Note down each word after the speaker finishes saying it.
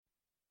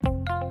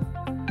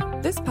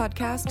This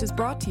podcast is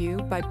brought to you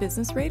by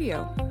Business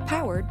Radio,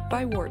 powered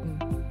by Wharton.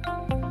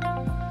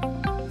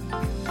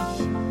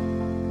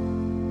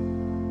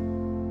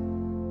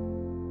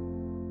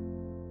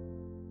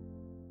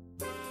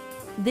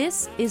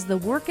 This is the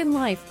Work and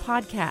Life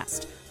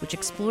podcast, which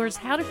explores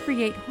how to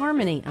create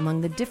harmony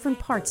among the different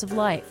parts of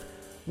life: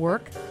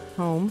 work,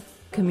 home,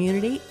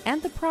 community,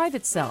 and the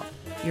private self,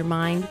 your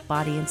mind,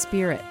 body, and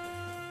spirit.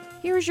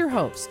 Here is your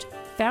host,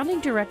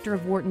 founding director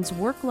of Wharton's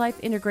Work-Life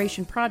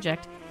Integration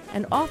Project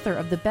and author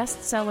of the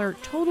bestseller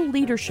Total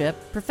Leadership,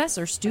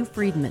 Professor Stu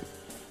Friedman.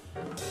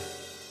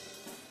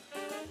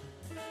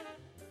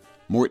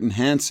 Morten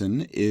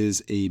Hansen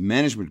is a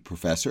management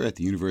professor at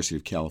the University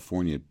of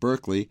California at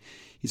Berkeley.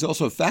 He's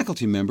also a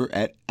faculty member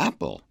at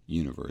Apple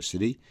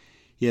University.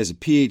 He has a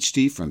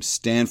PhD from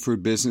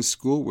Stanford Business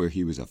School, where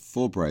he was a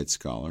Fulbright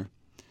scholar.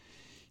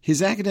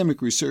 His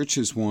academic research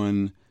has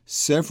won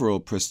several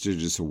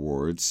prestigious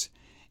awards,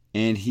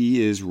 and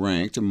he is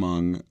ranked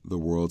among the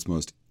world's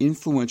most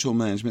influential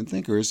management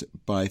thinkers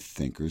by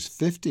Thinkers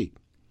 50.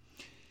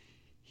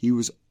 He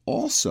was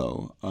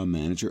also a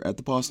manager at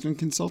the Boston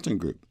Consulting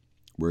Group,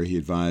 where he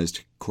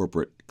advised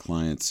corporate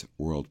clients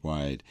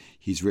worldwide.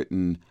 He's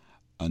written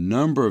a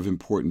number of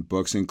important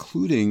books,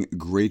 including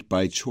Great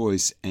by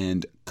Choice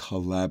and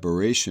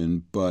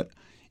Collaboration. But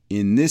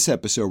in this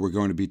episode, we're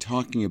going to be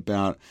talking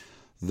about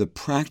the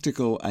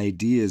practical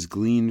ideas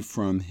gleaned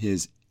from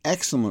his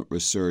excellent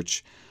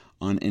research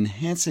on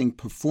enhancing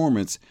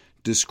performance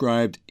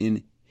described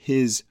in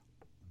his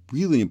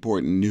really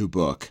important new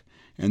book,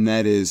 and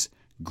that is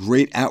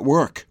Great at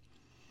Work: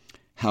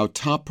 How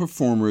Top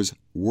Performers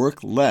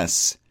Work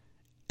Less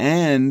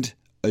and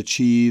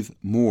Achieve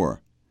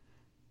More.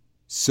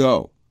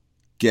 So,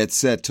 get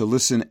set to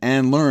listen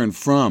and learn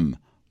from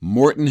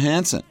Morten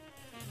Hansen.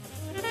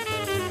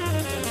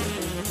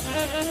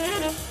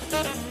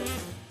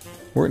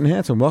 Morten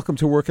Hansen, welcome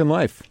to Work and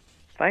Life.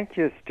 Thank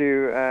you,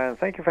 Stu.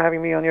 Thank you for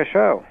having me on your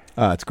show.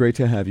 It's great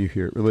to have you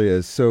here. It really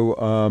is. So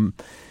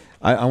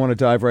I want to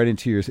dive right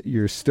into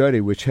your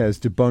study, which has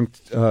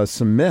debunked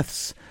some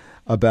myths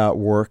about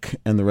work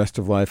and the rest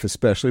of life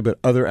especially, but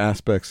other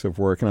aspects of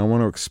work. And I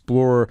want to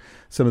explore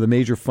some of the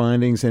major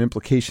findings and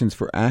implications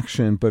for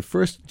action. But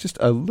first, just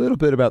a little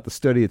bit about the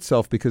study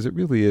itself, because it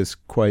really is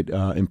quite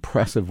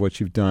impressive what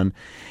you've done.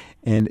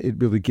 And it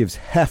really gives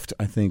heft,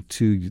 I think,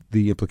 to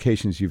the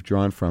implications you've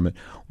drawn from it.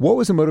 What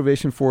was the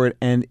motivation for it?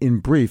 And in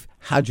brief,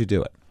 how'd you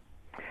do it?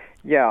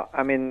 Yeah,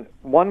 I mean,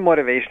 one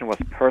motivation was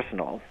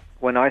personal.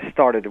 When I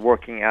started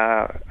working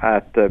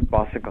at the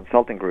Boston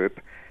Consulting Group,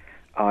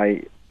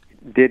 I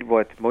did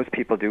what most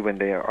people do when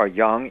they are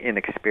young,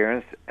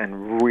 inexperienced,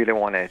 and really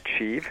want to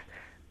achieve.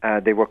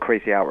 They work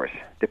crazy hours.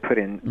 They put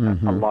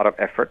in a lot of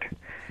effort.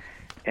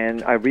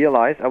 And I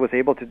realized I was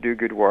able to do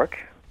good work,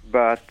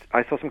 but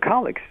I saw some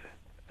colleagues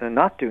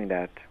not doing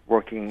that,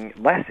 working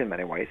less in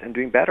many ways and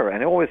doing better.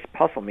 And it always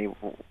puzzled me,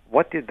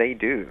 what did they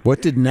do?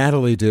 What did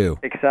Natalie do?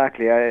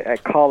 Exactly. A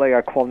colleague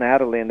I call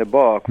Natalie in the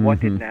book. What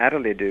did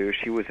Natalie do?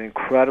 She was an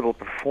incredible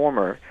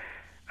performer,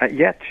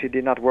 yet she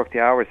did not work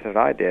the hours that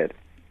I did.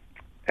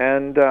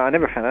 And I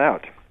never found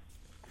out.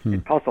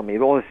 It puzzled me.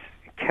 It always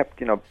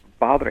kept,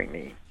 bothering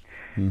me.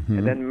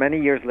 And then many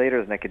years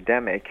later as an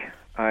academic,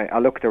 I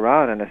looked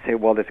around and I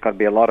said, well, there's got to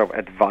be a lot of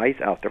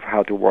advice out there for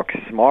how to work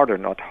smarter,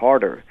 not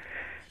harder.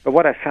 But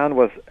what I found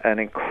was an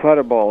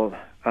incredible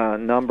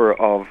number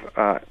of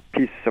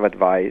pieces of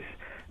advice,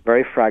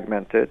 very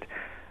fragmented,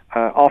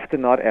 often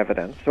not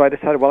evidence. So I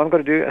decided, well, I'm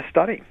going to do a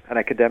study, an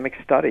academic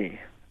study,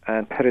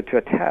 and put it to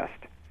a test.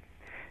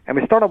 And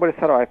we started with a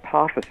set of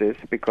hypotheses,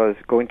 because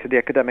going to the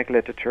academic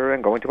literature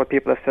and going to what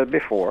people have said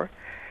before.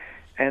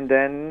 And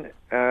then,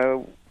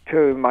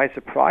 to my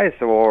surprise,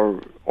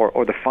 or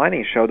the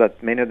findings show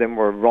that many of them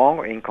were wrong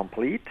or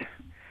incomplete.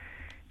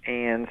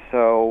 And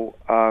so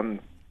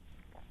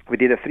we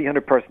did a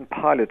 300-person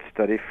pilot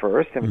study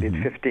first, and we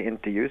did 50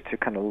 interviews to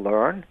kind of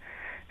learn.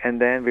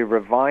 And then we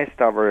revised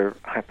our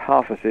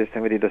hypothesis,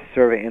 and we did a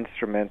survey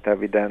instrument that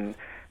we then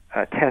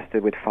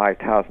tested with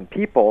 5,000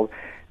 people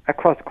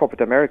across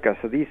corporate America.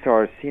 So these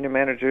are senior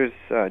managers,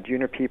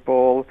 junior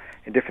people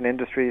in different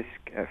industries,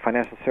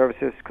 financial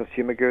services,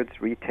 consumer goods,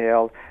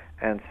 retail,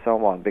 and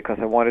so on, because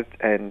I wanted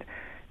an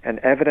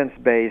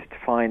evidence-based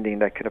finding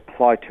that could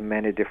apply to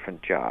many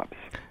different jobs.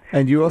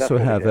 And you also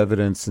have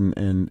evidence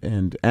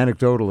and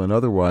anecdotal and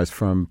otherwise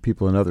from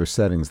people in other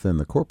settings than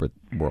the corporate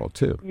world,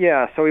 too.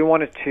 Yeah, so we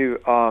wanted to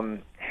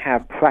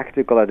have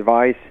practical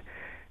advice,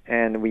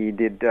 and we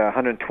did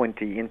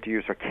 120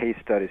 interviews or case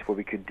studies where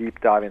we could deep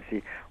dive and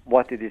see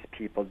what did these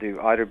people do,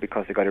 either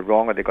because they got it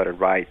wrong or they got it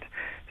right.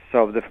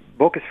 So the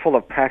book is full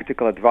of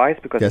practical advice,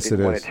 because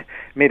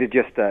made it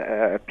just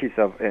a piece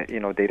of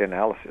data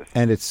analysis.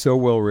 And it's so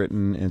well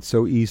written and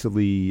so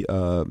easily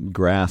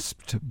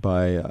grasped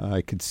by,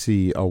 I could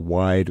see, a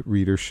wide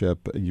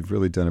readership. You've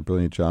really done a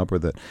brilliant job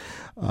with it,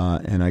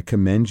 and I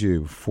commend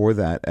you for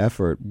that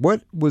effort.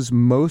 What was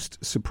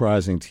most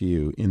surprising to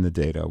you in the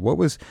data? What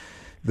was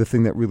the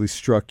thing that really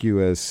struck you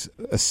as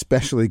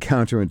especially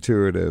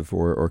counterintuitive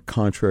or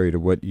contrary to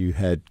what you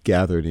had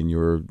gathered in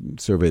your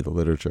survey of the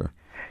literature?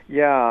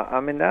 Yeah, I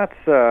mean,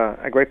 that's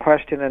a great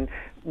question. And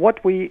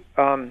what we,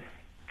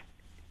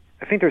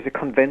 I think there's a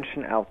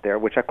convention out there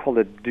which I call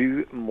the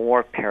do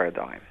more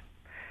paradigm.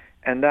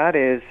 And that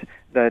is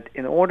that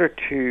in order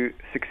to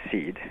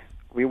succeed,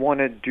 we want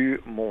to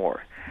do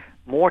more.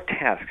 More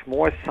tasks,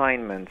 more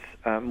assignments,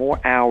 more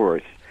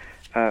hours,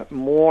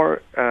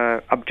 more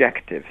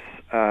objectives.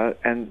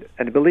 And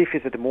the belief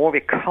is that the more we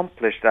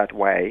accomplish that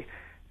way,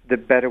 the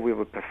better we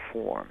will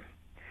perform.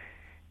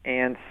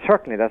 And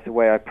certainly that's the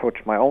way I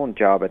approach my own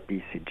job at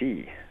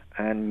BCG,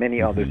 and many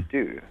others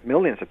do.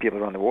 Millions of people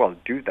around the world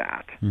do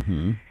that.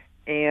 Mm-hmm.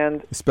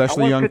 And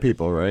especially young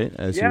people, right?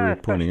 As you were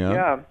pointing out.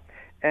 Yeah,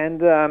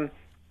 and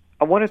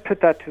I wanted to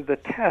put that to the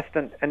test,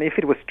 and if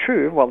it was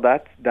true, well,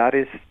 that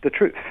is the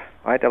truth,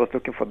 right? I was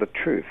looking for the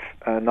truth,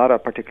 not a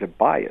particular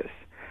bias.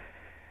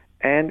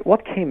 And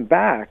what came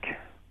back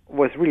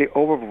was really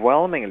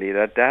overwhelmingly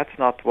that that's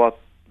not what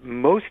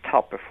most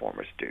top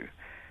performers do.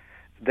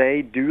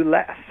 They do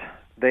less.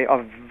 They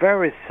are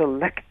very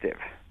selective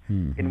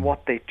in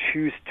what they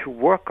choose to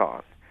work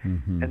on.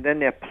 Mm-hmm. And then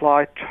they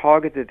apply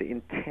targeted,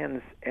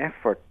 intense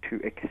effort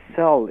to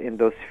excel in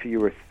those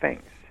fewer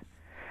things.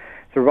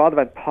 So rather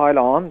than pile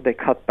on, they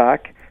cut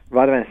back.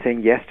 Rather than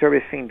saying yes to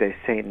everything, they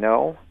say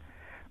no.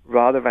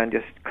 Rather than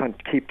just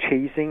keep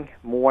chasing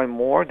more and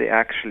more, they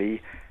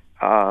actually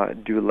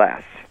do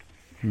less.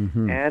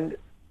 Mm-hmm. And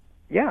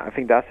yeah, I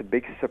think that's a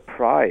big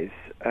surprise.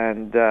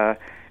 And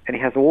it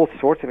has all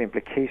sorts of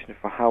implications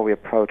for how we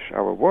approach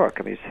our work.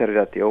 I mean, you said it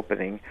at the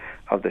opening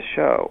of the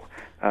show.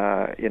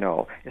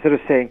 Instead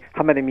of saying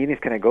how many meetings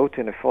can I go to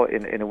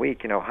in a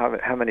week,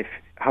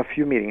 how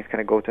few meetings can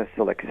I go to and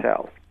still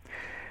excel?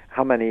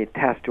 How many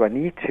tasks do I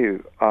need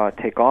to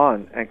take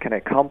on and can I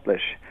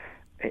accomplish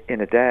in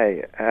a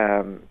day?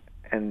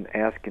 And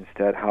ask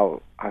instead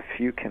how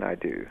few can I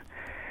do?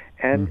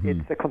 And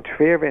it's a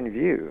contrarian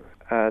view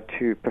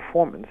to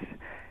performance,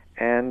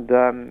 and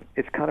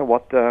it's kind of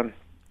what the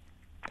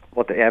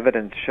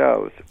evidence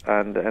shows,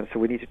 and so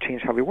we need to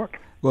change how we work.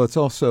 Well, it's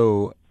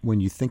also, when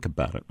you think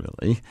about it,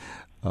 really,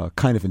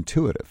 kind of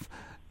intuitive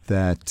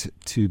that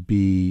to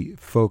be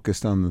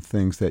focused on the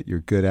things that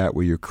you're good at,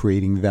 where you're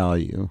creating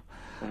value,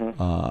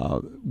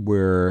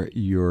 where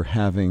you're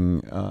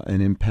having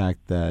an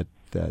impact that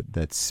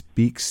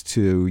speaks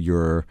to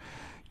your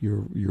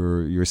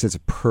sense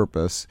of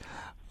purpose.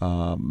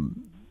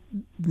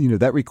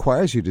 That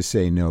requires you to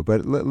say no.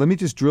 But let me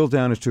just drill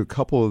down into a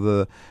couple of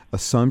the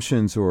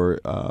assumptions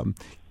or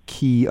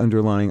key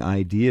underlying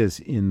ideas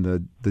in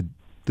the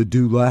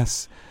do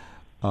less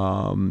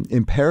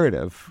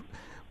imperative,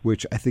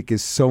 which I think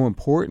is so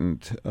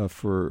important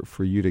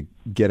for you to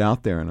get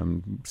out there. And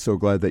I'm so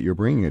glad that you're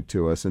bringing it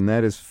to us. And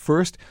that is,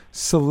 first,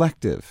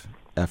 selective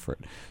effort.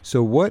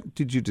 So what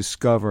did you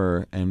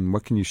discover, and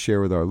what can you share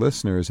with our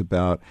listeners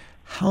about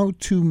how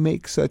to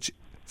make such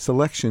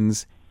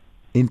selections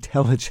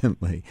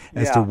intelligently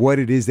as to what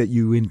it is that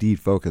you indeed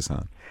focus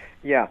on?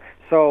 Yeah.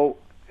 So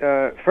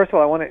first of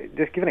all, I want to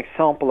just give an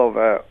example of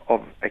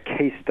a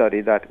case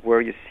study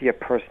where you see a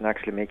person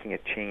actually making a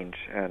change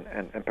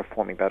and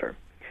performing better.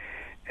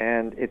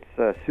 And it's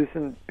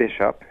Susan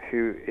Bishop,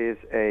 who is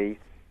a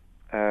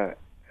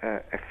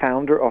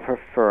founder of her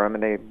firm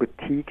and a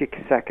boutique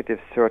executive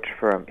search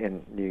firm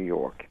in New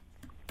York.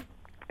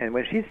 And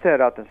when she set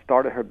out and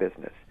started her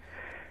business,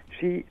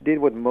 she did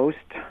what most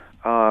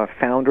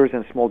founders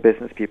and small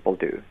business people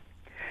do.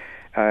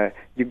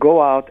 You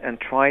go out and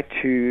try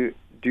to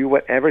do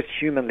whatever is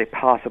humanly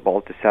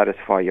possible to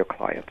satisfy your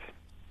clients.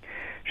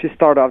 She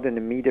started out in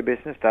the media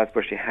business. That's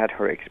where she had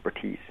her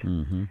expertise.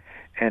 Mm-hmm.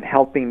 And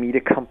helping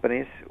media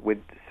companies with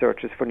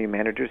searches for new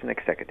managers and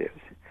executives.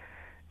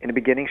 In the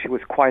beginning, she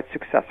was quite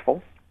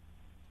successful.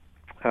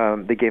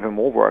 They gave her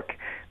more work,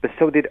 but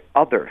so did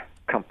other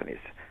companies,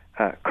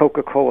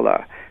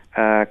 Coca-Cola,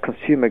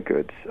 consumer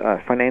goods,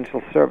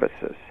 financial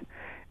services,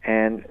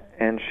 and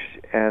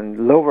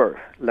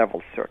lower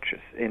level searches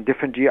in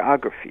different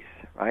geographies,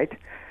 right?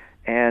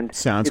 And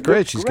sounds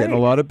great. She's getting a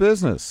lot of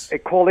business.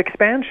 It's called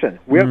expansion.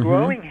 We're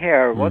growing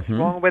here. What's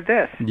wrong with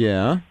this?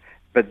 Yeah.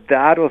 But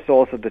that was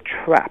also the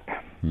trap,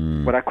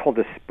 what I call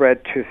the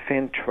spread too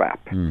thin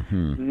trap.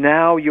 Mm-hmm.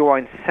 Now you are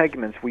in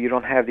segments where you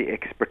don't have the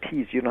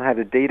expertise, you don't have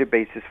the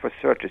databases for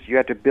searches. You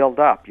have to build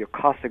up. Your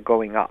costs are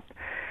going up.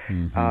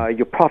 Mm-hmm.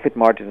 Your profit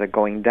margins are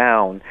going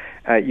down.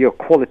 Your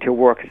quality of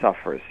work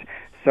suffers.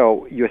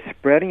 So you're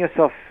spreading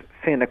yourself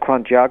thin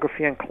across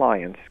geography and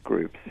clients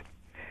groups.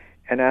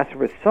 And as a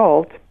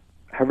result,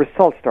 her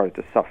results started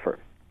to suffer.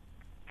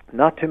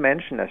 Not to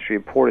mention, as she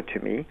reported to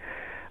me,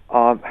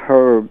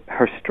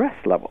 her stress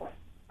level,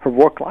 her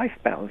work-life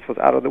balance was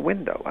out of the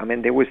window. I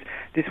mean,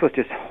 this was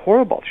just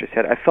horrible. She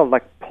said, I felt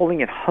like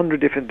pulling in 100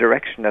 different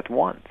directions at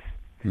once.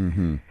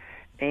 Mm-hmm.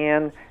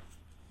 And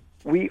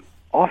we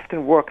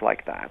often work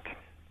like that.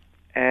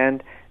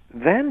 And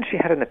then she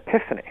had an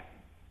epiphany,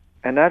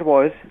 and that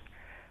was,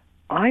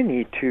 I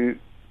need to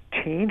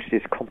change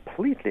this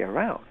completely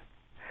around.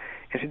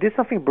 And she did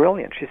something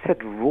brilliant. She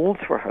set rules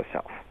for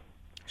herself.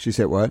 She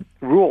said what?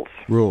 Rules.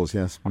 Rules,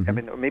 yes. Mm-hmm. I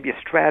mean, maybe a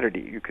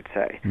strategy, you could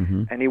say.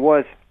 Mm-hmm. And it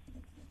was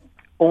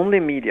only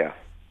media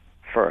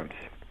firms.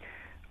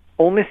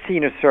 Only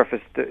senior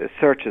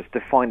searches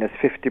defined as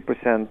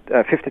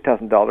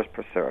 $50,000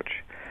 per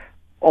search.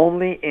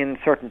 Only in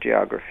certain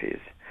geographies.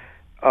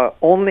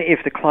 Only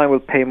if the client will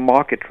pay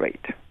market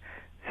rate.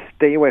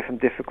 Stay away from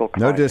difficult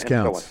clients. No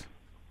discounts. And so on.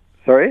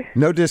 Sorry?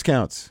 No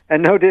discounts.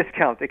 And no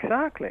discounts,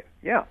 exactly.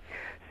 Yeah.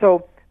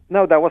 So,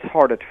 no, that was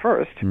hard at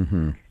first.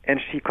 Mm-hmm. And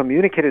she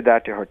communicated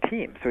that to her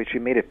team. So she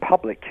made it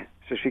public.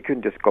 So she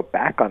couldn't just go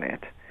back on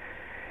it.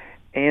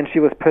 And she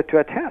was put to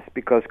a test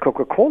because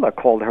Coca-Cola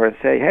called her and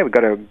said, hey, we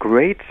got a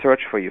great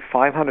search for you,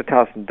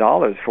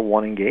 $500,000 for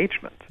one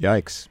engagement.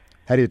 Yikes.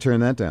 How do you turn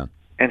that down?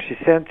 And she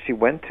said she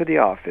went to the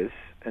office,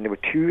 and there were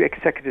two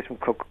executives from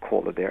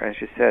Coca-Cola there, and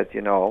she said,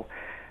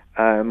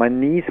 my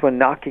knees were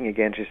knocking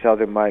again. She said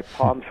that my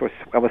palms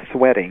I was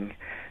sweating,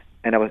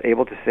 and I was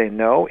able to say,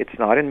 no, it's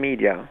not in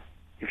media.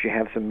 If you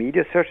have some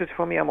media searches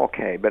for me, I'm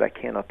okay, but I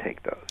cannot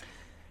take those.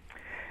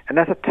 And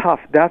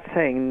that's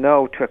saying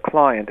no to a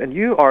client. And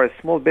you are a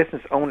small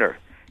business owner.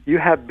 You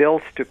have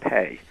bills to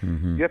pay.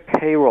 Mm-hmm. You have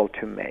payroll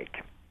to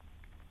make.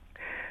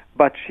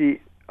 But she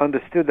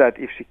understood that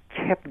if she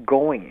kept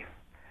going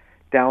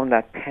down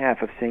that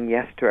path of saying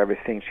yes to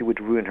everything, she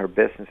would ruin her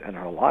business and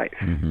her life.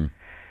 Mm-hmm.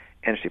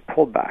 And she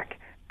pulled back.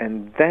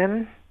 And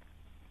then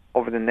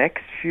over the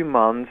next few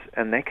months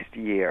and next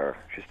year,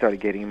 she started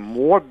getting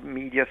more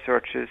media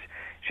searches.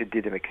 She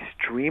did them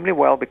extremely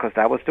well because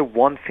that was the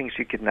one thing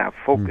she could now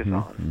focus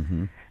on.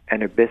 Mm-hmm.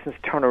 And her business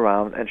turned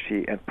around,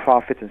 and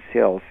profits and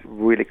sales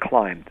really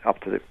climbed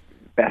up to the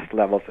best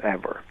levels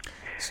ever.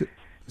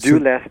 Do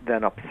less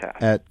than obsess.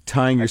 At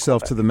tying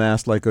yourself to the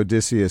mast like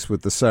Odysseus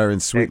with the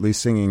sirens sweetly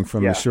singing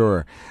from the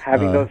shore.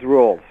 Having those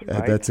rules.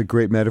 Right? That's a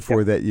great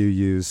metaphor that you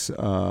use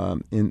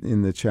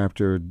in the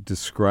chapter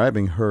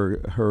describing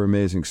her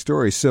amazing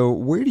story. So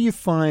where do you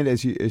find,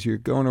 as you're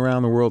going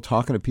around the world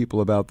talking to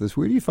people about this,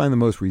 where do you find the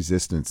most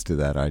resistance to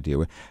that idea?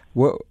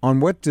 On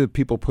what do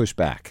people push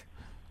back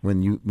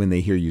when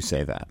they hear you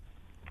say that?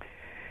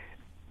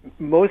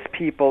 Most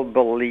people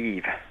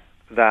believe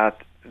that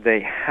they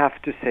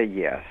have to say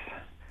yes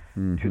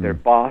to their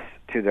boss,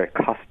 to their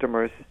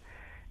customers,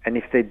 and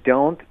if they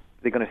don't,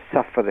 they're going to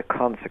suffer the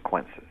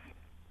consequences.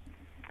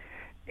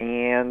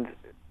 And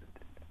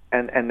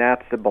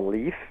that's the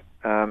belief.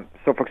 So,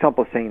 for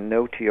example, saying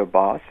no to your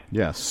boss.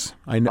 Yes,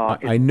 I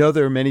know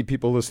there are many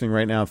people listening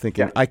right now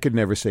thinking, I could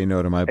never say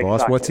no to my boss.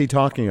 Exactly. What's he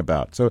talking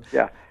about? So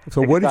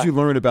what did you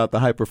learn about the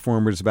high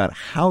performers, about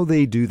how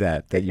they do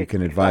that you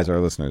can advise our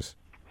listeners?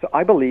 So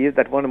I believe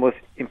that one of the most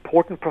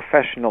important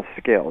professional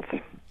skills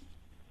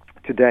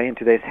today in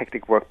today's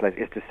hectic workplace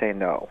is to say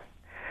no.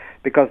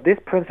 Because this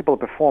principle of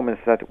performance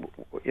that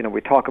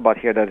we talk about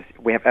here, that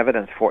we have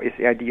evidence for, is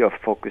the idea of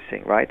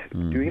focusing, right?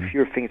 Mm-hmm. Doing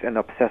fewer things and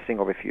obsessing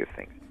over fewer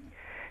things.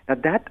 Now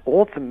that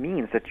also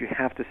means that you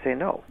have to say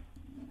no.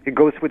 It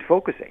goes with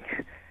focusing.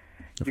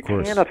 You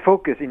cannot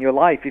focus in your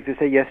life if you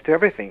say yes to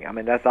everything. I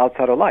mean, that's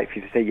outside of life.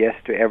 If you say yes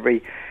to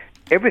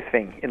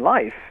everything in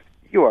life,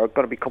 you are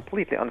going to be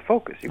completely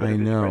unfocused. You're going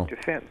to be spread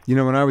too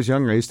thin. When I was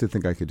younger, I used to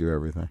think I could do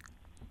everything.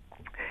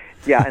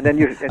 Yeah, and then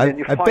you find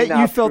out. I bet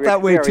you felt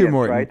that way too,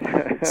 Morten.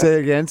 Right? Say it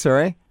again,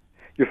 sorry?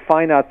 You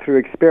find out through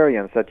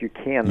experience that you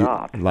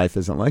cannot. Life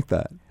isn't like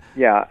that.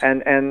 Yeah,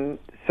 and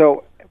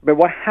so, but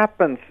what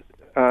happens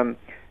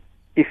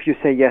if you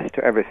say yes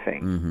to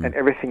everything and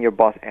everything your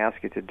boss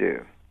asks you to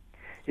do,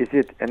 is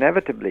it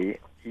inevitably,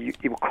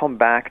 it will come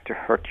back to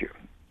hurt you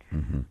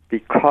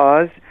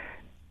because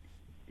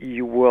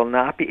you will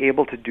not be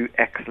able to do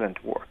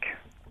excellent work.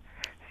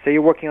 Say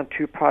you're working on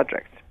 2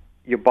 projects.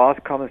 Your boss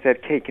comes and said,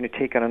 "Okay, can you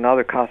take on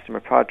another customer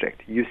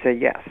project?" You say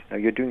yes. Now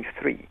you're doing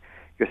 3.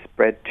 You're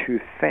spread too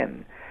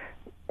thin.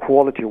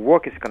 Quality of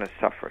work is going to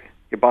suffer.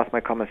 Your boss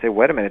might come and say,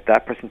 "Wait a minute,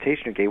 that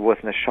presentation you gave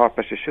wasn't as sharp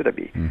as it should have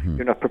been.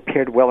 You're not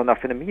prepared well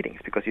enough in the meetings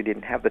because you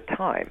didn't have the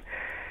time.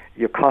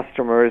 Your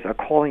customers are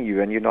calling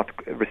you and you're not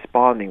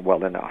responding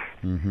well enough,"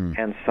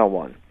 and so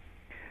on.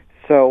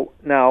 So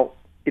now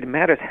it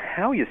matters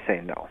how you say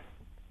no.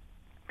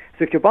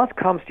 So if your boss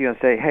comes to you and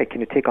say, "Hey,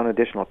 can you take on an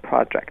additional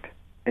project?"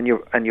 and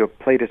your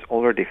plate is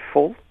already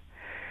full,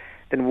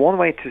 then one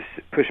way to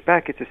push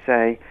back is to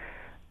say,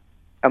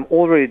 "I'm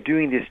already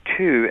doing this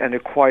too and it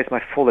requires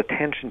my full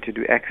attention to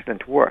do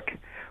excellent work.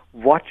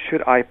 What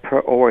should I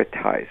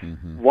prioritize?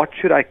 What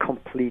should I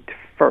complete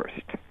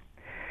first?"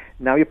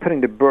 Now you're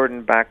putting the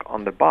burden back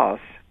on the boss,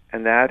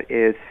 and that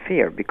is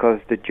fair because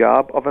the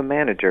job of a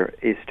manager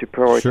is to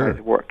prioritize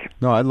work.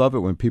 No, I love it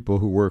when people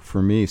who work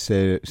for me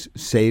say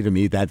to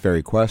me that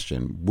very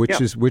question,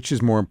 which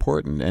is more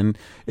important, and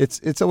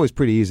it's always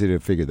pretty easy to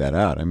figure that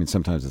out. I mean,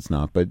 sometimes it's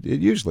not, but it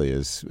usually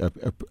is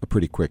a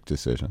pretty quick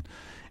decision,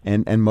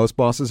 and most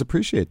bosses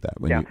appreciate that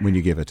when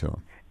you give it to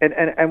them.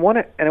 And I want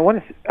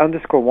to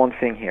underscore one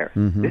thing here.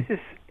 This is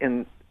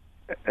in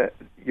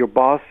your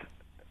boss'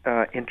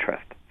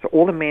 interest. So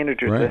all the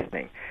managers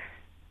listening.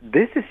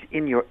 This is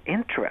in your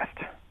interest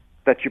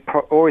that you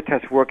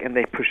prioritize work and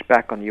they push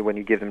back on you when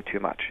you give them too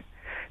much,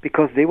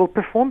 because they will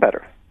perform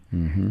better.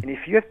 And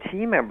if you have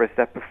team members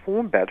that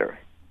perform better,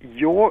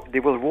 they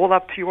will roll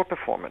up to your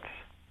performance.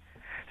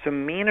 So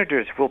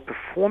managers will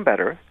perform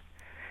better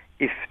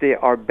if they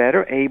are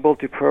better able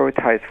to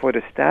prioritize for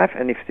the staff,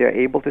 and if they're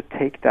able to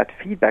take that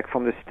feedback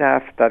from the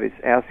staff that is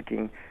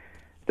asking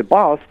the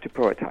boss to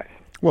prioritize.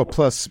 Well,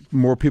 plus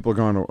more people are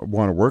going to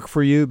want to work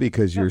for you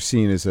because you're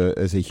seen as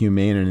a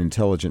humane and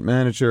intelligent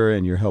manager,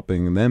 and you're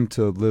helping them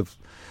to live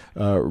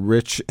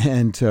rich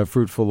and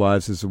fruitful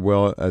lives as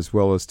well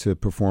as to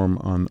perform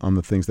on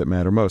the things that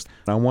matter most.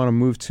 I want to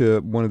move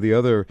to one of the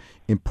other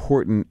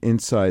important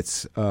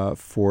insights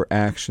for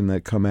action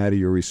that come out of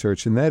your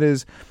research, and that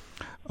is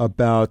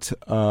about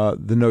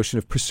the notion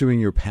of pursuing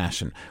your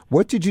passion.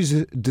 What did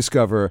you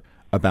discover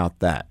about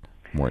that,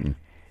 Morten?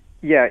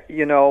 Yeah,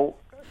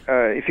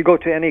 if you go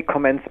to any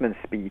commencement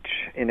speech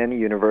in any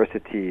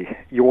university,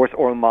 yours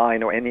or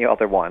mine or any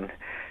other one,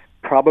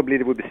 probably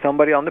there would be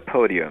somebody on the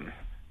podium,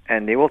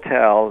 and they will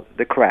tell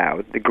the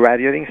crowd, the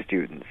graduating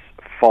students,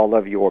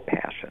 follow your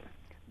passion.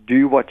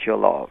 Do what you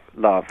love.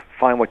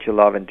 Find what you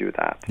love and do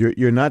that.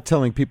 You're not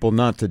telling people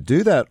not to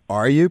do that,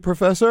 are you,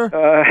 Professor?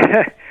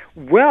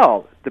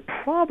 Well, the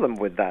problem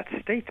with that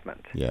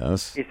statement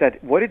is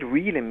that what it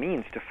really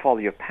means to follow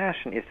your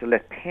passion is to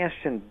let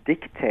passion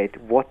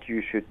dictate what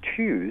you should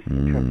choose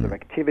in terms of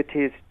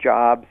activities,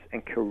 jobs,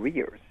 and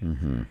careers.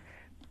 Mm-hmm.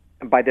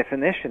 By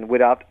definition,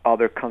 without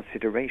other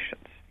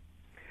considerations.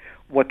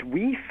 What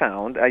we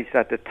found is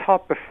that the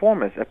top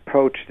performers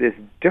approach this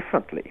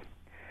differently.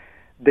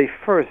 They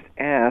first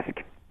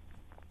ask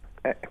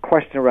a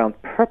question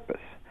around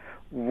purpose.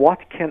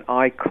 What can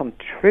I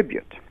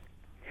contribute?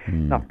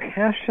 Now,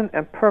 passion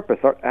and purpose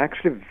are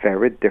actually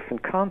very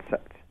different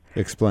concepts.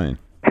 Explain.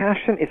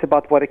 Passion is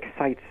about what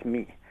excites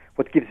me,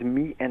 what gives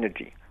me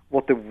energy,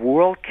 what the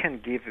world can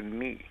give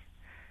me.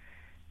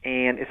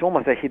 And it's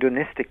almost a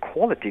hedonistic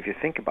quality if you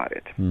think about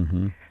it.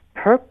 Mm-hmm.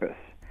 Purpose,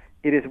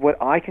 it is what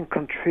I can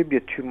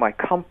contribute to my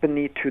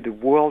company, to the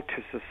world,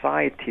 to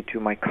society,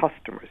 to my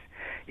customers.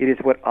 It is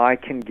what I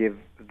can give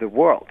the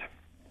world.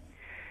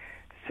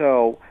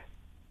 So,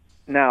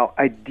 now,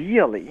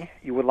 ideally,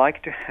 you would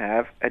like to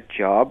have a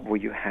job where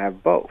you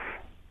have both.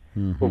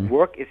 Mm-hmm. Where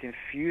work is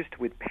infused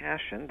with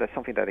passion, that's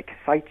something that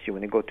excites you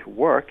when you go to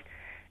work,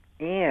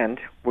 and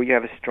where you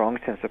have a strong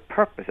sense of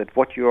purpose, that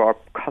what you are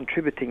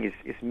contributing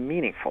is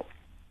meaningful.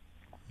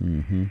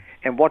 Mm-hmm.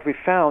 And what we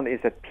found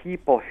is that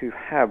people who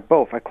have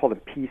both, I call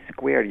it P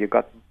squared, you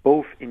got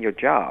both in your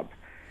job,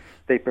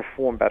 they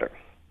perform better,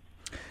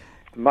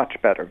 much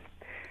better.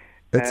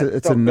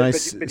 It's a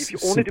nice, but if you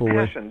only do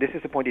passion, this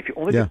is the point. If you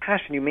only do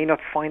passion, you may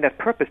not find that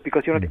purpose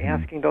because you're not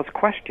asking those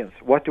questions.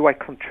 What do I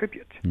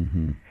contribute?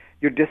 Mm-hmm.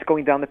 You're just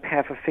going down the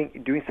path of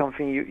doing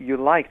something you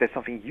like. That's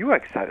something you are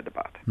excited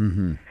about.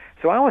 Mm-hmm.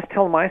 So I always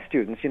tell my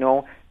students,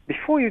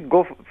 before you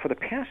go for the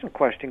passion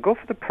question, go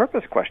for the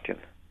purpose question.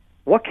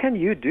 What can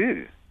you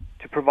do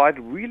to provide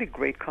really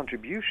great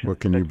contributions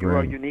that you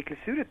are uniquely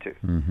suited to?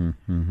 Mm-hmm.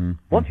 Mm-hmm.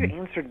 Once you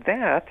answer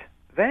that,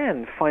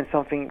 then find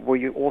something where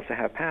you also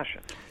have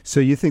passion. So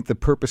you think the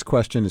purpose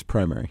question is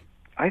primary?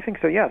 I think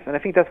so, yes. And I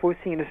think that's what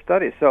we see in the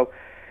studies. So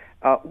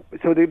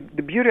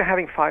the beauty of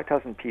having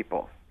 5,000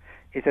 people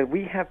is that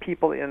we have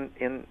people in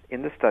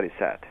the study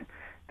set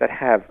that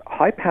have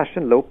high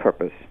passion, low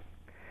purpose,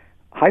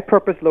 high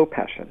purpose, low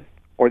passion,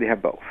 or they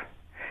have both.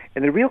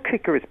 And the real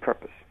kicker is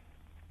purpose.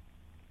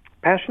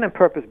 Passion and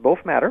purpose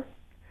both matter,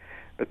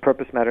 but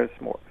purpose matters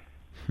more.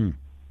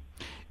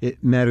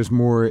 It matters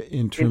more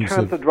in terms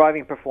of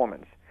driving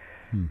performance.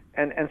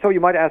 And so you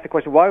might ask the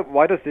question,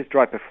 why does this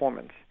drive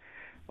performance?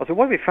 Well, so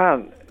what we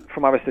found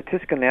from our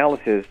statistical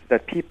analysis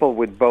that people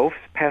with both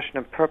passion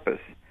and purpose,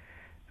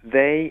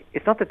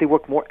 it's not that they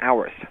work more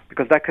hours,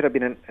 because that could have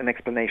been an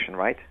explanation,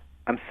 right?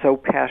 I'm so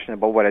passionate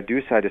about what I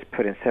do, so I just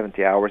put in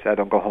 70 hours, I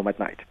don't go home at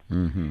night.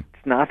 Mm-hmm.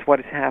 It's not what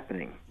is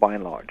happening, by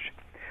and large.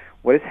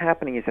 What is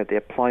happening is that they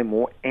apply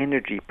more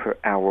energy per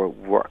hour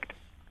worked.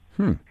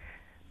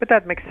 But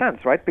that makes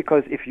sense, right?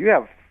 Because if you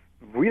have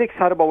really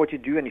excited about what you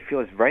do and you feel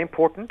it's very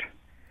important,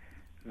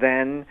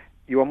 then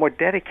you are more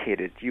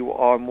dedicated, you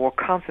are more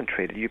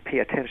concentrated, you pay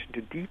attention to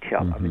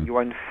detail. Mm-hmm. I mean, you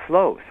are in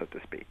flow, so to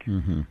speak.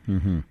 Mm-hmm.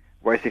 Mm-hmm.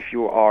 Whereas if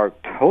you are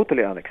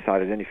totally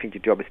unexcited and you think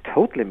your job is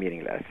totally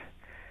meaningless,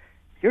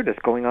 you're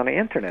just going on the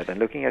internet and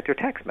looking at your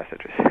text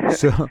messages.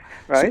 So,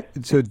 right?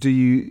 So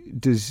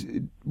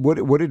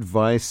what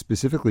advice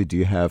specifically do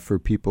you have for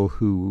people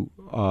who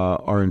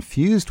are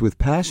infused with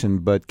passion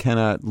but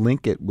cannot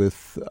link it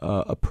with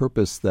a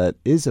purpose that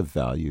is of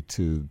value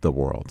to the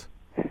world?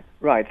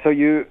 Right. So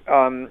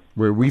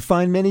where we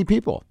find many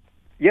people.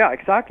 Yeah,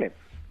 exactly.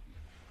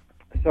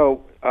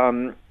 So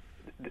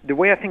the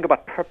way I think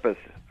about purpose,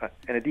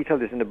 and I detail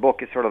this in the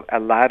book, is sort of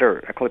a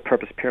ladder. I call it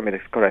purpose pyramid.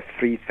 It's got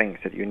 3 things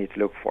that you need to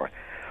look for.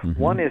 Mm-hmm.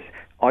 One is,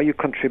 are you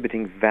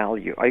contributing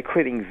value? Are you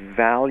creating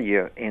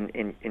value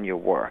in your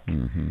work?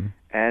 Mm-hmm.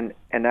 And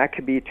that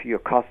could be to your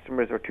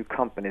customers or to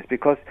companies.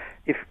 Because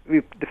if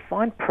we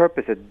define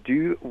purpose as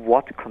do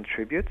what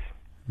contributes,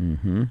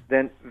 mm-hmm.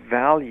 then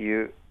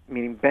value,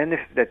 meaning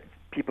that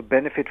people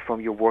benefit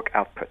from your work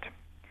output,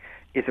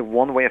 is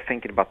one way of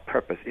thinking about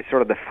purpose. It's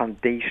sort of the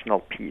foundational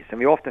piece. And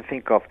we often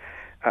think of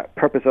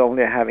purpose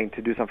only having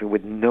to do something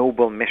with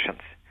noble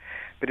missions.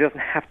 But it doesn't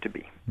have to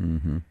be.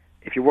 Mm-hmm.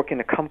 if you work in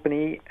a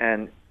company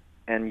and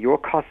your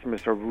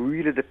customers are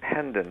really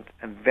dependent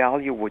and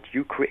value what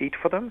you create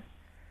for them,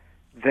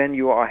 then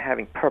you are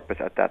having purpose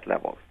at that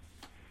level.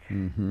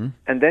 Mm-hmm.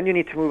 And then you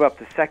need to move up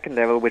the second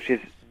level, which is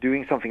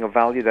doing something of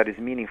value that is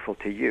meaningful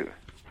to you.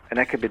 And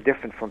that could be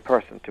different from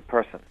person to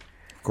person.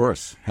 Of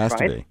course, has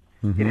to be.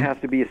 Mm-hmm. It has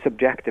to be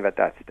subjective at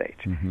that stage.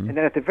 Mm-hmm. And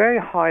then at the very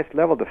highest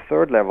level, the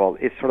third level,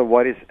 is sort of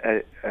what is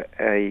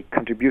a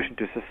contribution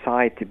to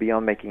society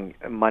beyond making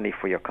money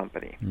for your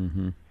company.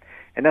 Mm-hmm.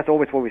 And that's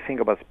always what we think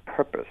about as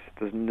purpose,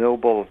 those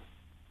noble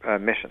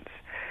missions.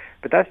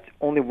 But that's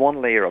only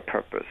one layer of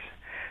purpose.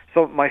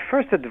 So my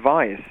first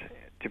advice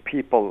to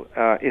people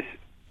is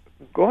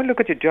go and look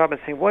at your job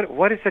and say,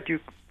 what is that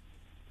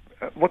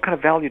what kind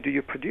of value do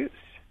you produce?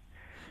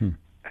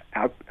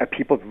 Are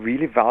people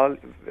really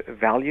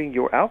valuing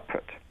your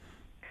output?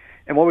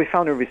 And what we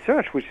found in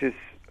research, which is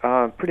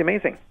pretty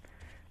amazing,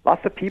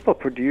 lots of people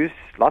produce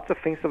lots of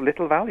things of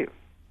little value.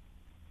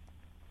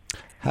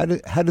 How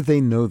do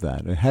they know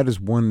that? How does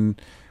one?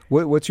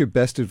 What's your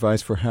best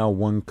advice for how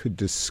one could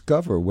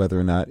discover whether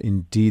or not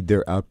indeed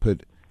their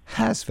output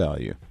has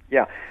value?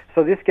 Yeah.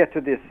 So this gets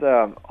to this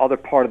other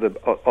part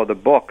of the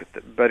book,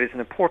 but it's an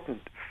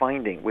important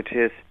finding, which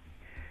is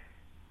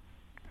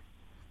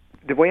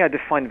the way I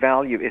define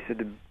value is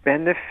the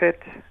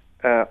benefit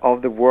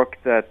of the work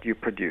that you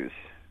produce,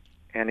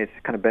 and its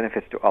kind of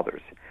benefits to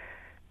others.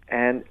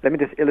 And let me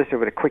just illustrate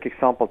with a quick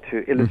example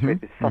to illustrate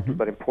this subtle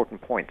but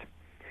important point.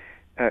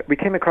 We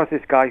came across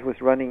this guy who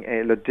was running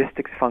a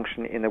logistics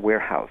function in a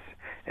warehouse,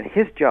 and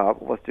his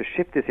job was to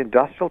ship these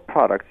industrial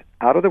products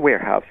out of the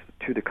warehouse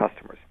to the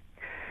customers.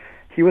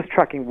 He was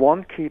tracking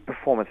one key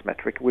performance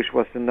metric, which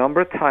was the number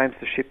of times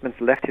the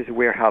shipments left his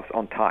warehouse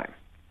on time.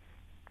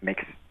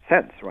 Makes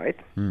sense, right?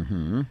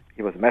 Mm-hmm.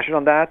 He was measured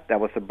on that. That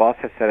was the boss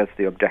had set as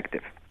the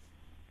objective.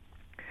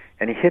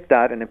 And he hit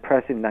that an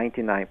impressive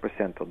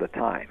 99% of the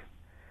time.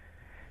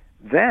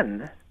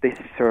 Then they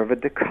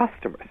served the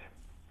customers.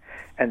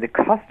 And the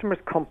customers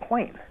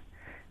complained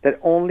that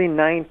only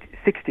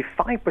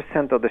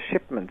 65% of the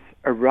shipments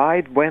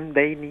arrived when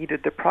they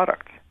needed the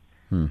product.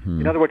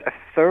 Mm-hmm. In other words, a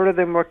third of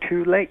them were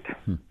too late.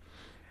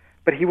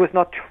 But he was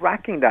not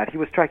tracking that. He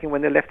was tracking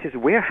when they left his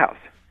warehouse,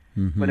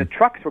 when the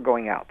trucks were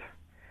going out,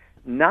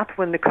 not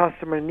when the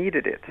customer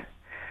needed it.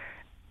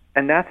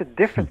 And that's the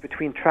difference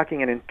between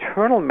tracking an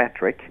internal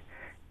metric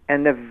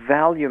and a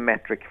value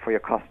metric for your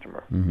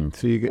customer. Mm-hmm.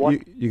 So you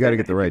got to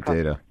get the right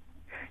data.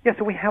 Yeah,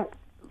 so we have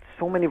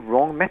so many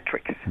wrong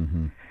metrics.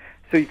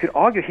 So you could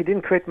argue he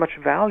didn't create much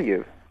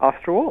value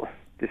after all,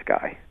 this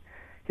guy.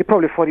 He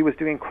probably thought he was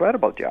doing an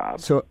incredible job.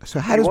 So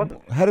how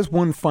does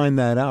one find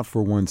that out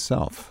for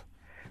oneself?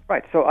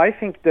 Right. So I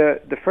think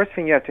the first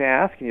thing you have to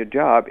ask in your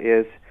job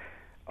is,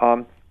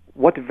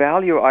 what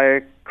value are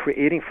you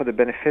creating for the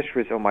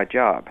beneficiaries of my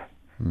job,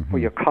 for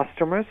your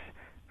customers,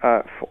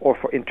 or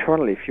for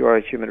internally if you are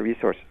a human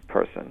resource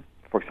person,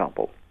 for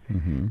example,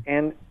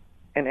 and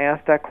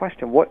ask that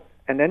question.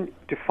 And then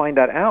to find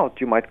that out,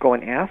 you might go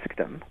and ask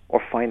them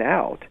or find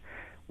out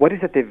what is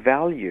it they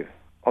value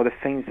or the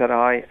things that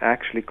I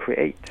actually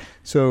create.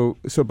 So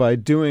by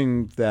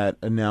doing that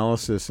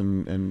analysis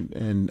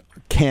and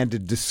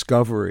candid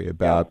discovery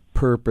about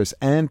purpose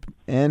and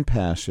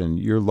passion,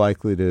 you're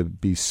likely to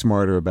be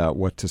smarter about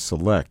what to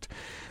select.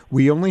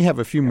 We only have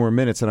a few more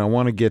minutes, and I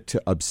want to get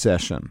to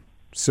obsession.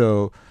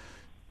 So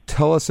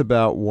tell us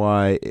about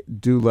why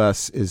do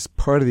less is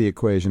part of the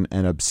equation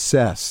and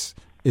obsess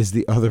is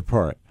the other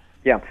part.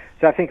 Yeah.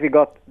 So I think we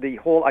got the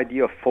whole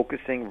idea of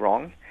focusing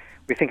wrong.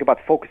 We think about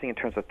focusing in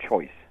terms of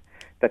choice,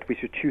 that we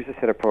should choose a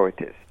set of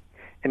priorities.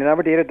 And in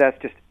our data,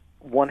 that's just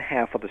one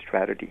half of the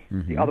strategy.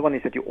 The other one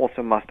is that you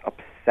also must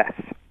obsess,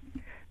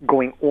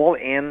 going all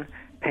in,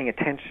 paying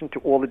attention to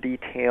all the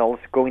details,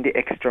 going the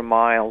extra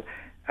mile,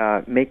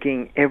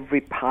 making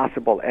every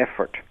possible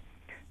effort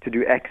to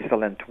do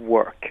excellent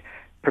work,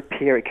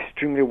 prepare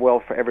extremely well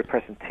for every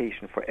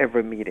presentation, for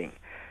every meeting.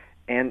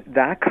 And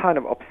that kind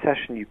of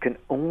obsession you can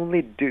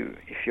only do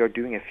if you're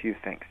doing a few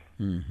things.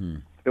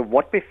 But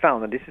what we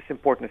found, and this is an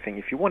important thing,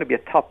 if you want to be a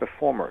top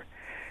performer,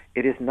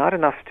 it is not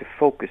enough to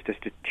focus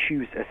just to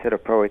choose a set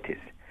of priorities.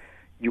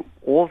 You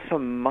also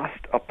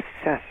must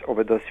obsess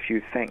over those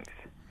few things.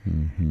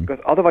 Because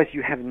otherwise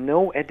you have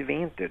no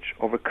advantage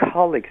over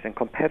colleagues and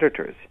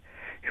competitors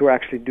who are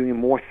actually doing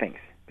more things.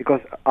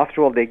 Because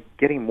after all, they're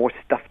getting more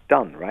stuff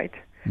done, right?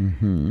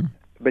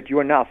 But you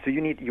are not. So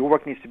your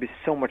work needs to be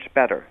so much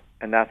better.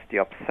 And that's the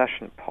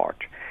obsession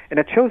part. And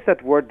I chose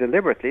that word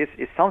deliberately.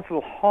 It sounds a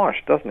little harsh,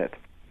 doesn't it?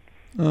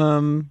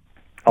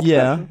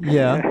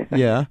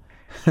 Yeah,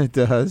 it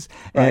does.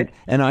 Right.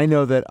 And I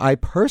know that I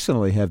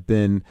personally have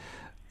been,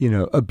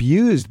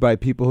 abused by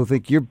people who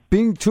think you're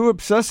being too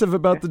obsessive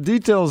about the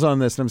details on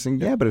this. And I'm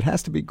saying, yeah, but it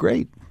has to be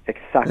great.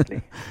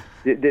 Exactly.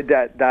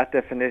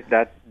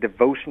 that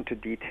devotion to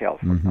detail,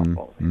 for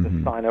example, is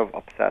a sign of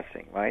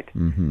obsessing, right?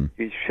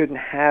 You shouldn't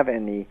have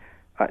any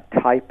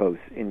typos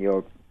in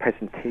your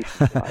presentation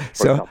slides,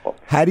 for example.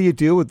 How do you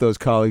deal with those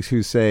colleagues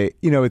who say,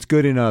 it's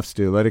good enough,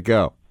 Stu, let it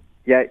go?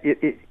 Yeah,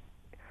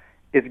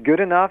 it's good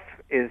enough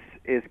is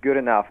is good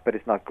enough, but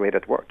it's not great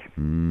at work.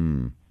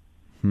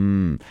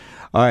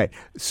 All right.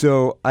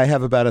 So I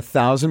have about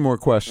 1,000 more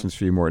questions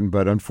for you, Morten,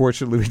 but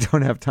unfortunately we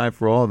don't have time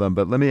for all of them.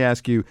 But let me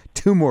ask you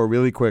two more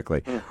really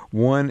quickly.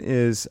 One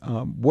is,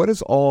 what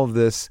does all of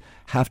this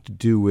have to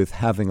do with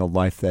having a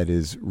life that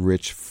is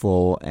rich,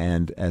 full,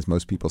 and, as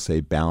most people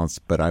say,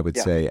 balanced, but I would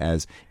say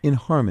as in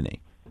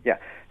harmony? Yeah.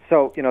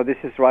 So, this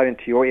is right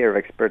into your area of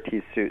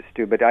expertise,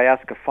 Stu, but I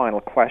ask a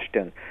final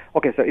question.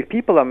 Okay, so if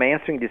people are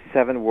mastering these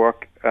 7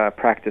 work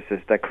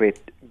practices that create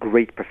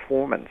great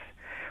performance,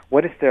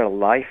 what does their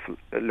life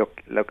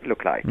look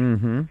like?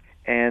 Mm-hmm.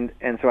 And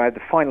so I have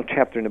the final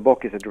chapter in the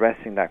book is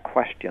addressing that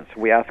question. So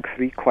we ask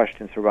 3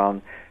 questions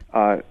around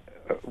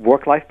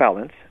work-life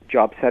balance,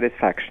 job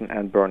satisfaction,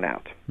 and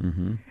burnout.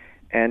 Mm-hmm.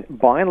 And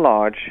by and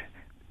large,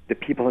 the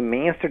people who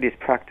master these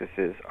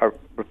practices are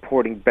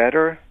reporting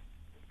better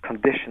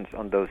conditions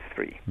on those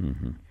 3.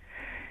 Mm-hmm.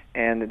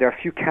 And there are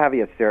a few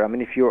caveats there. I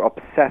mean, if you're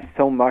obsessed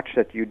so much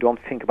that you don't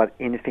think about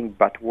anything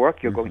but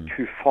work, you're going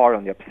too far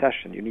on the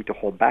obsession. You need to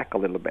hold back a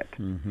little bit.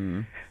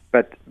 Mm-hmm.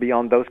 But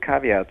beyond those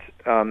caveats,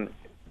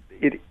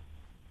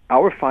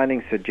 our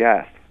findings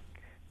suggest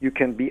you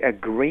can be a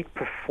great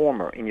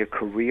performer in your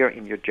career,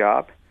 in your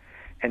job,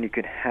 and you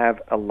can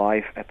have a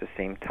life at the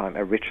same time,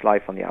 a rich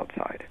life on the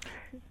outside.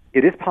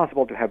 It is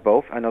possible to have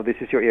both. I know this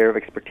is your area of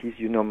expertise.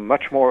 You know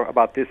much more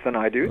about this than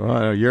I do.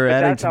 Well, you're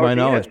adding to my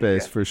knowledge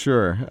base for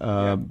sure.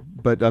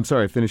 But I'm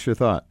sorry, finish your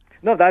thought.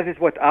 No, that is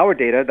what our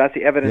data, that's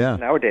the evidence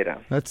in our data.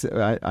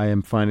 I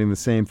am finding the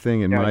same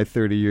thing in my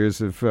 30 years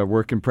of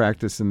work and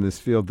practice in this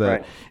field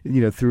that,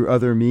 through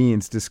other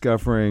means,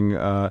 discovering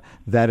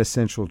that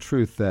essential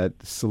truth, that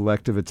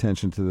selective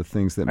attention to the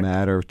things that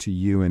matter to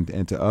you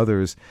and to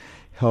others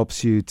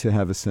helps you to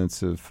have a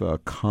sense of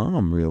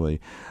calm, really,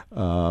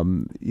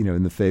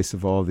 in the face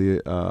of all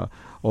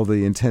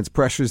the intense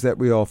pressures that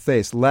we all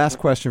face. Last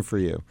question for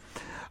you.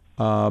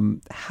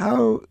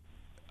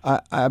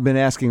 I've been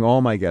asking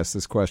all my guests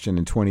this question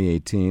in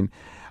 2018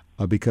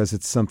 because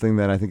it's something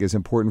that I think is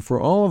important for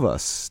all of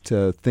us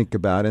to think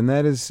about, and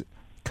that is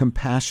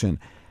compassion.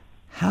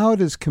 How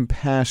does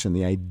compassion,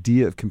 the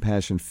idea of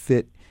compassion,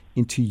 fit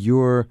into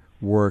your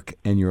work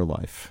and your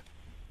life?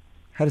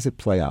 How does it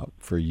play out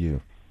for you?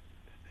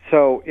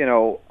 So,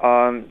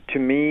 to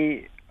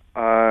me,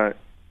 the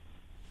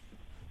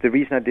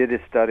reason I did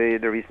this study,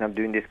 the reason I'm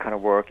doing this kind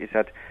of work is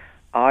that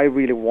I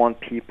really want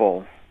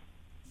people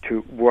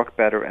to work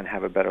better and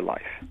have a better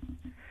life,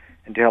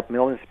 and to help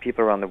millions of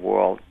people around the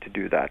world to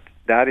do that.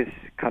 That is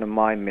kind of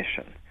my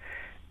mission.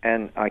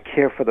 And I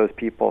care for those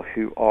people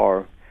who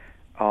are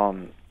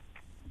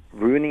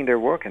ruining their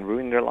work and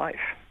ruining their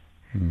life.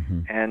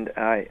 Mm-hmm. And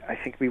I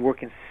think we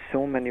work in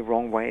so many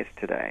wrong ways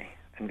today,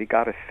 and we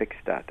got to fix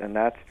that. And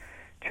that,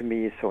 to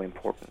me, is so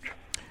important.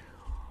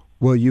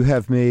 Well, you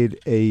have made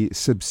a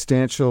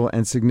substantial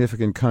and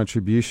significant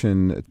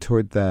contribution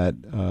toward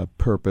that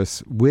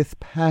purpose with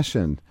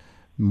passion,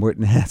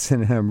 Morten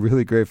Hansen. And I'm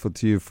really grateful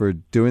to you for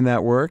doing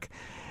that work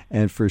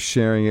and for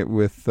sharing it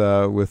with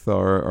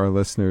our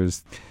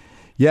listeners.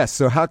 Yes.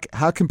 So how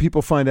can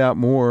people find out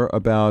more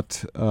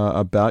about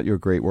your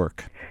great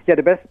work? Yeah,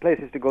 the best place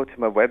is to go to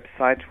my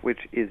website,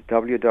 which is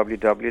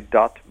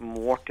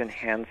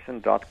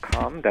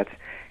www.mortenhansen.com. That's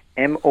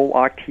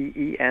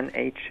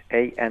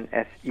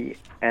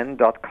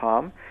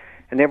MortenHansen.com.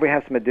 And then we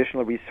have some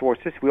additional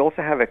resources. We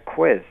also have a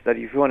quiz that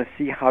if you want to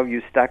see how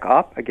you stack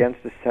up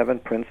against the 7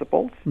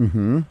 principles,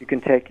 you can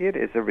take it.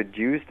 It's a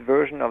reduced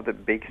version of the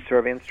big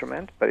survey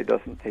instrument, but it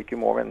doesn't take you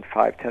more than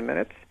 5-10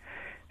 minutes.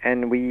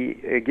 And we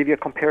give you a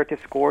comparative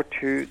score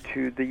to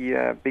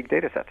the big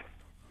data set.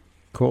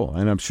 Cool.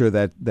 And I'm sure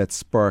that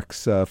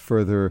sparks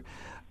further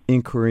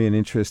inquiry and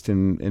interest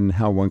in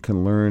how one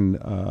can learn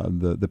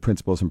the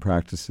principles and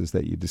practices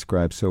that you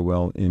describe so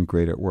well in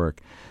Great at Work.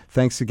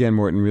 Thanks again,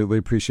 Morten. Really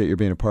appreciate you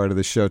being a part of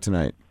the show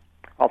tonight.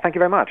 Well, thank you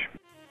very much.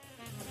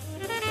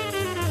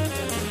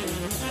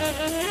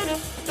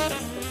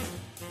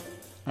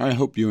 I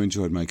hope you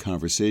enjoyed my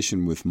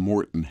conversation with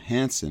Morten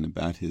Hansen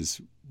about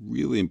his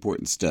really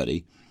important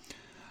study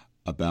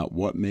about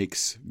what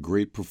makes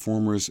great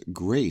performers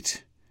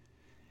great,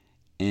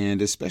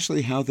 and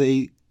especially how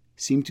they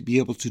seem to be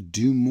able to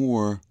do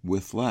more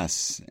with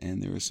less.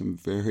 And there are some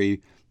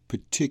very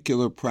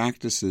particular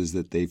practices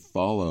that they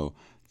follow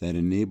that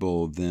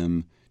enable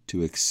them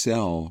to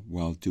excel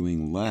while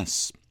doing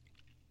less,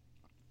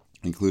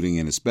 including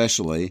and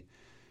especially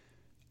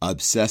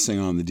obsessing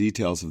on the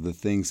details of the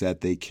things that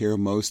they care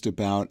most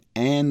about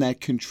and that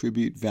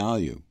contribute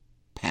value,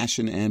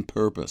 passion, and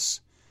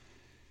purpose.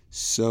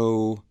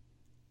 So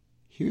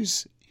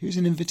here's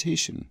an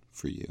invitation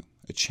for you,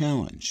 a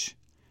challenge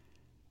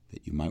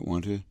that you might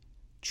want to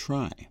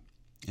try,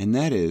 and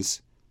that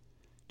is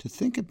to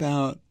think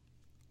about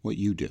what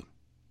you do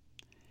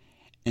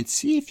and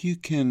see if you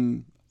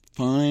can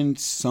find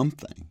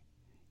something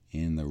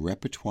in the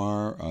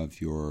repertoire of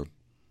your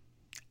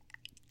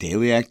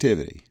daily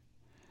activity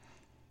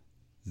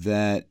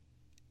that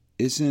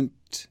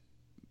isn't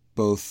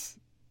both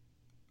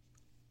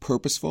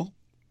purposeful,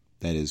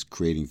 that is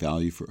creating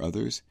value for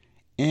others,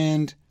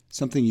 and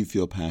something you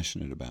feel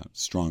passionate about,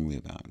 strongly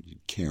about, you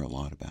care a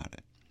lot about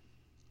it.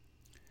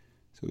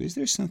 So is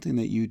there something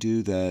that you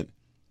do that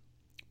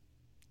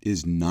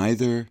is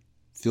neither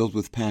filled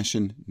with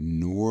passion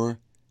nor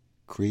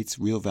creates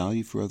real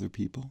value for other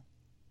people?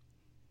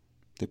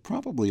 There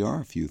probably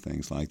are a few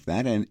things like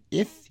that, and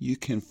if you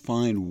can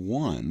find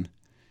one,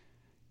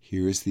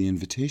 here is the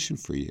invitation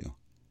for you.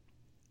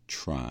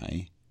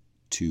 Try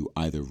to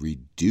either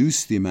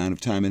reduce the amount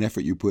of time and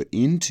effort you put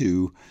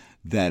into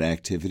that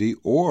activity,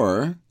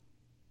 or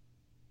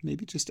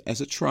maybe just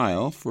as a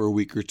trial for a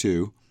week or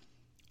two,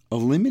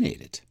 eliminate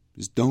it.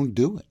 Just don't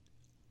do it.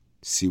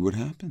 See what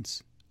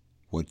happens.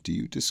 What do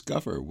you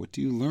discover? What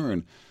do you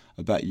learn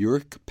about your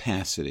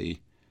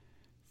capacity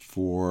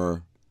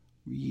for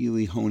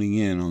really honing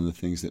in on the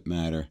things that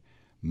matter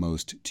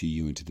most to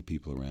you and to the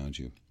people around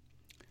you?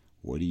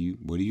 What do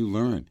you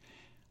learn?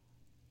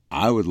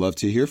 I would love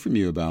to hear from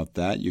you about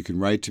that. You can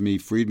write to me,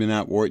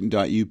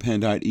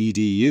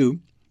 friedman@wharton.upenn.edu,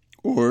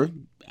 or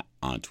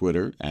on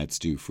Twitter,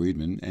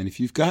 @StuFriedman. And if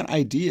you've got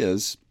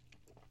ideas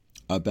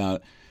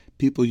about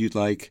people you'd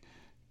like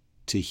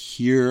to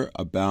hear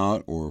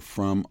about or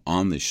from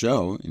on the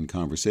show in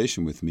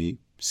conversation with me,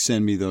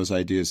 send me those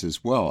ideas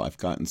as well. I've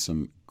gotten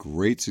some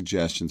great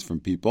suggestions from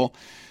people,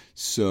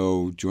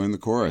 so join the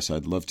chorus.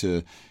 I'd love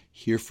to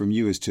hear from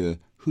you as to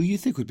who you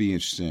think would be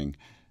interesting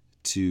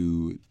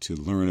to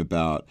learn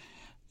about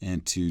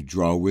and to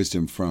draw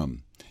wisdom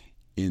from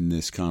in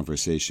this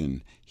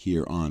conversation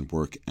here on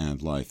Work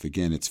and Life.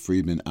 Again, it's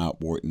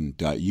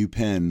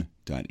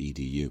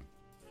friedman@wharton.upenn.edu.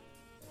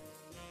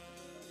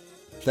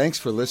 Thanks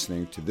for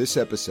listening to this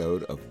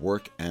episode of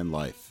Work and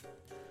Life.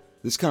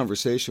 This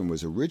conversation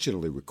was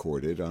originally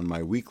recorded on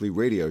my weekly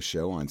radio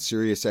show on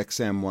Sirius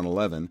XM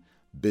 111,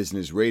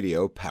 Business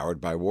Radio, powered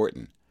by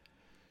Wharton.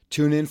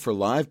 Tune in for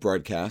live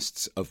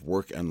broadcasts of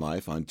Work and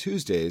Life on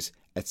Tuesdays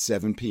at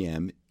 7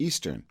 p.m.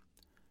 Eastern.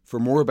 For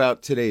more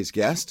about today's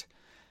guest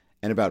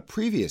and about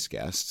previous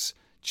guests,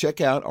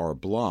 check out our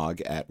blog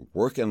at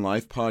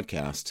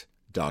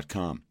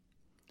workandlifepodcast.com.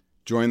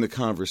 Join the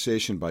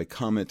conversation by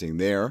commenting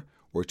there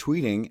or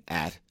tweeting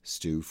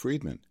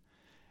 @StuFriedman.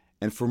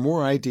 And for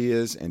more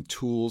ideas and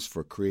tools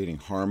for creating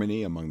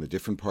harmony among the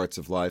different parts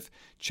of life,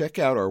 check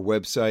out our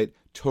website,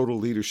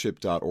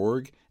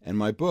 totalleadership.org, and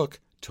my book,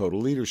 Total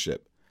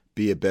Leadership.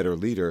 Be a better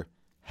leader,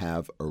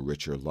 have a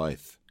richer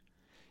life.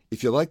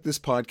 If you like this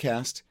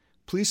podcast,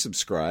 please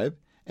subscribe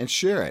and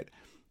share it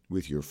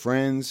with your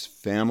friends,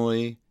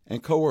 family,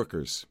 and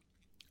coworkers.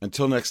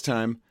 Until next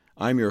time,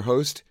 I'm your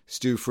host,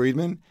 Stu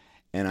Friedman,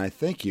 and I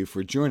thank you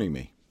for joining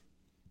me.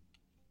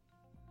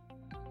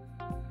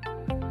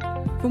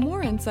 For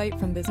more insight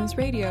from Business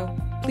Radio,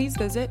 please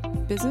visit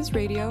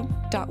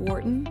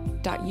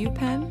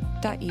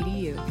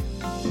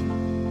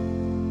businessradio.wharton.upenn.edu.